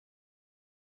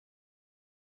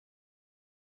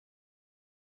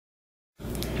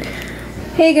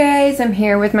Hey guys, I'm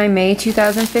here with my May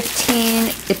 2015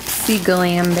 Ipsy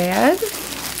Glam bag.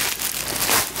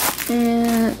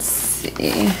 And let's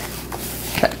see.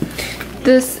 Okay.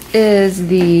 This is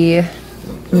the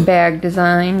bag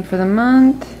design for the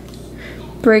month.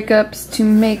 Breakups to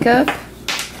makeup.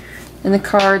 And the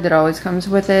card that always comes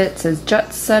with it says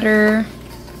Jetsetter.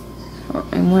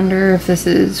 I wonder if this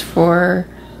is for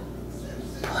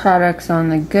products on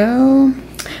the go.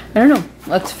 I don't know.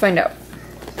 Let's find out.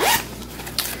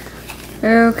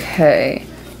 Okay,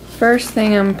 first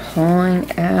thing I'm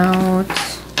pulling out,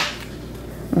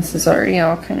 this is already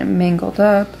all kind of mangled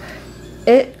up,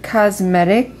 It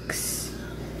Cosmetics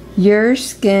Your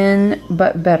Skin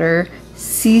But Better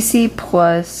CC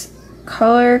Plus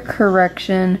Color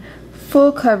Correction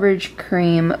Full Coverage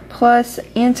Cream Plus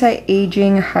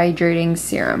Anti-Aging Hydrating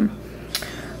Serum.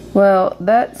 Well,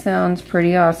 that sounds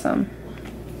pretty awesome.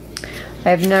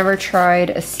 I've never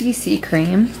tried a CC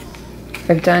cream.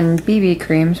 I've done BB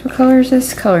creams. What color is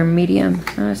this? Color medium.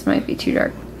 Oh, this might be too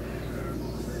dark.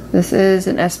 This is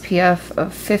an SPF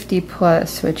of 50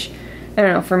 plus, which, I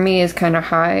don't know, for me is kind of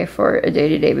high for a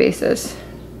day-to-day basis.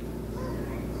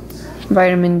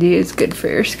 Vitamin D is good for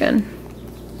your skin.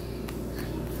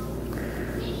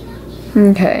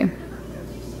 Okay.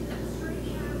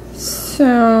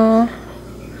 So,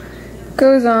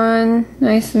 goes on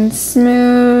nice and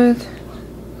smooth.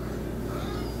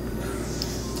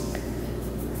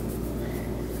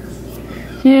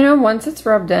 You know, once it's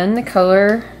rubbed in, the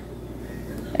color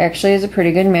actually is a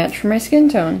pretty good match for my skin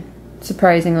tone,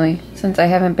 surprisingly, since I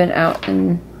haven't been out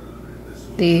in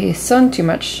the sun too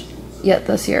much yet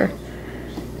this year.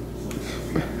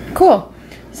 Cool.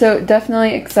 So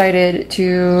definitely excited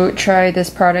to try this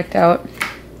product out.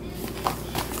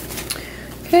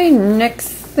 Okay, next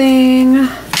thing.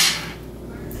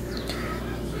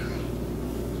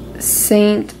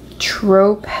 St.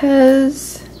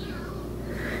 Tropez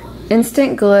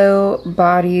Instant Glow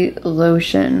Body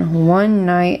Lotion, 1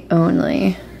 night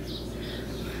only.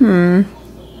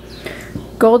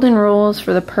 Golden rules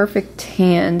for the perfect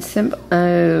tan.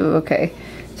 Oh, okay.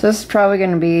 So this is probably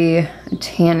going to be a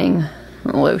tanning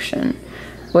lotion,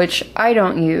 which I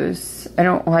don't use. I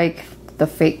don't like the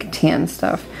fake tan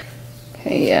stuff.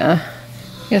 Okay, yeah.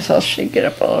 Guess I'll shake it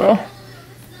up a little.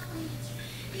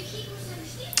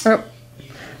 Oh.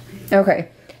 Okay.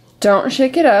 Don't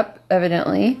shake it up,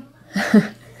 evidently.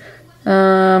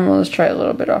 We'll just try a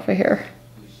little bit off of here.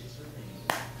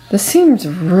 This seems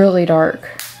really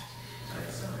dark.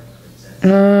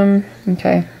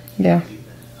 Okay, yeah.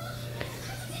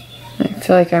 I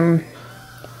feel like I'm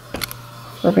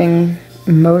rubbing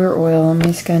motor oil on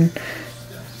my skin.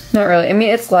 Not really. I mean,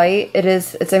 it's light. I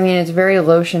mean, it's very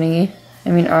lotiony.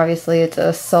 I mean, obviously it's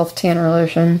a self-tanner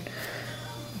lotion.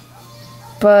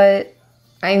 But,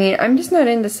 I mean, I'm just not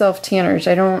into self-tanners.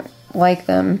 I don't like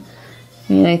them.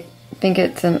 I mean, I think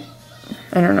it's I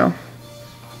don't know.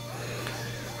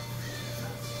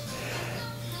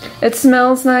 It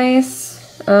smells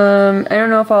nice. I don't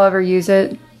know if I'll ever use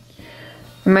it.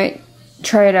 I might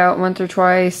try it out once or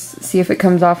twice, see if it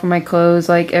comes off of my clothes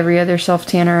like every other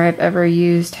self-tanner I've ever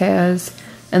used has,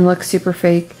 and looks super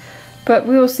fake. But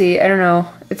we will see. I don't know.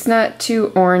 It's not too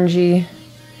orangey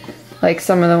like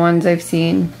some of the ones I've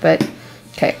seen, but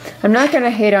okay. I'm not going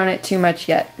to hate on it too much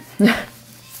yet.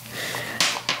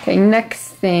 Okay, next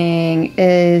thing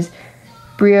is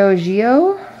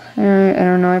Briogeo. I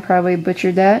don't know, I probably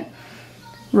butchered that.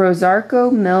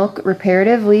 Rosarco Milk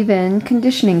Reparative Leave-In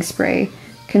Conditioning Spray.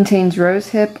 Contains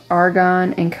rosehip,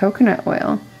 argan, and coconut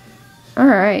oil.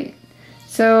 Alright,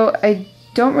 so I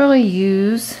don't really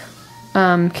use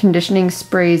conditioning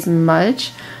sprays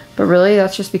much, but really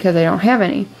that's just because I don't have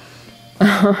any.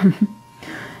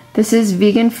 This is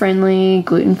vegan friendly,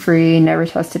 gluten free, never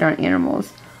tested on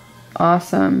animals.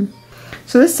 Awesome.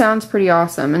 So this sounds pretty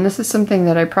awesome, and this is something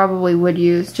that I probably would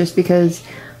use just because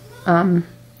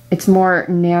it's more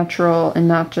natural and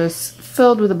not just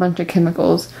filled with a bunch of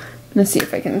chemicals. Let's see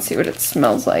if I can see what it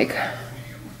smells like.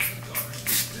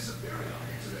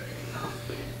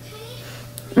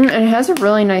 And it has a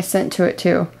really nice scent to it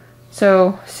too.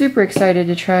 So super excited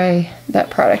to try that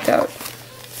product out.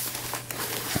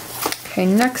 Okay,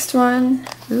 next one.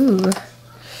 Ooh.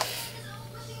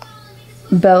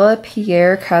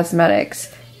 Bellapierre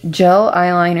Cosmetics Gel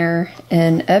Eyeliner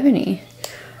in Ebony.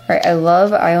 Alright, I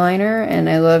love eyeliner and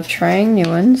I love trying new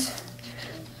ones.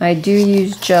 I do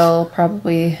use gel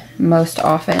probably most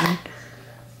often.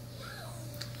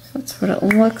 That's what it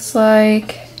looks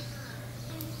like.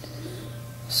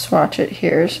 Swatch it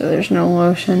here so there's no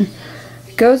lotion.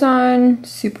 It goes on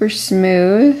super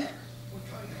smooth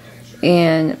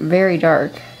and very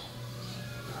dark.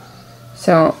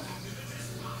 So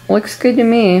Looks good to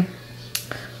me.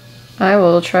 I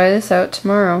will try this out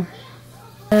tomorrow.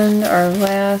 And our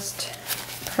last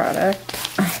product.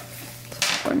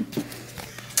 This one.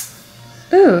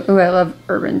 Ooh, I love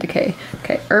Urban Decay.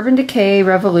 Okay, Urban Decay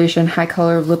Revolution High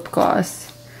Color Lip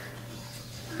Gloss.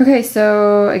 Okay,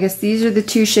 so I guess these are the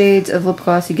two shades of lip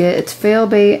gloss you get. It's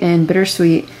Failbait and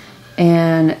Bittersweet,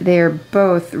 and they are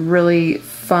both really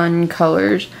fun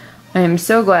colors. I am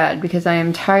so glad because I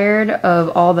am tired of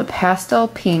all the pastel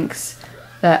pinks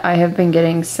that I have been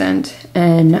getting sent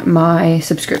in my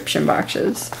subscription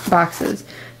boxes.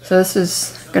 So this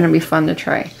is going to be fun to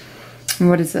try. And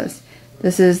what is this?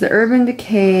 This is the Urban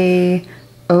Decay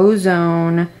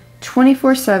Ozone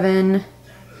 24/7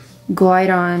 Glide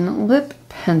On Lip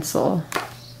Pencil.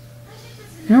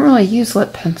 I don't really use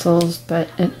lip pencils, but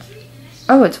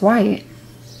it's white.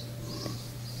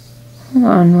 Hold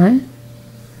on, what?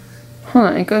 Hold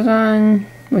on, it goes on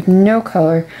with no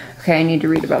color. Okay, I need to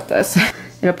read about this.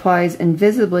 It applies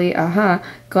invisibly,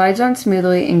 glides on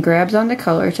smoothly, and grabs onto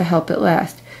color to help it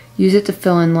last. Use it to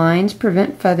fill in lines,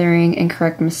 prevent feathering, and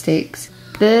correct mistakes.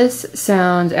 This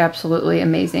sounds absolutely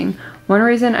amazing. One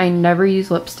reason I never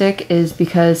use lipstick is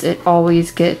because it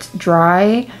always gets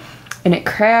dry and it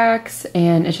cracks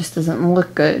and it just doesn't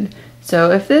look good. So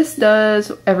if this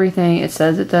does everything it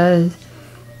says it does,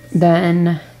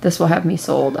 then this will have me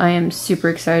sold. I am super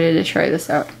excited to try this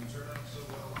out.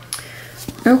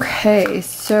 Okay,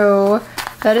 so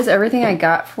that is everything I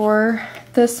got for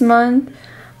this month.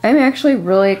 I'm actually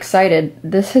really excited.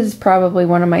 This is probably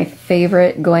one of my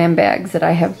favorite glam bags that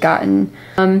I have gotten.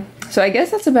 So I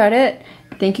guess that's about it.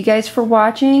 Thank you guys for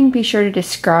watching. Be sure to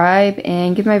subscribe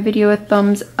and give my video a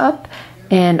thumbs up.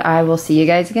 And I will see you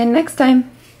guys again next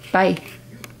time. Bye.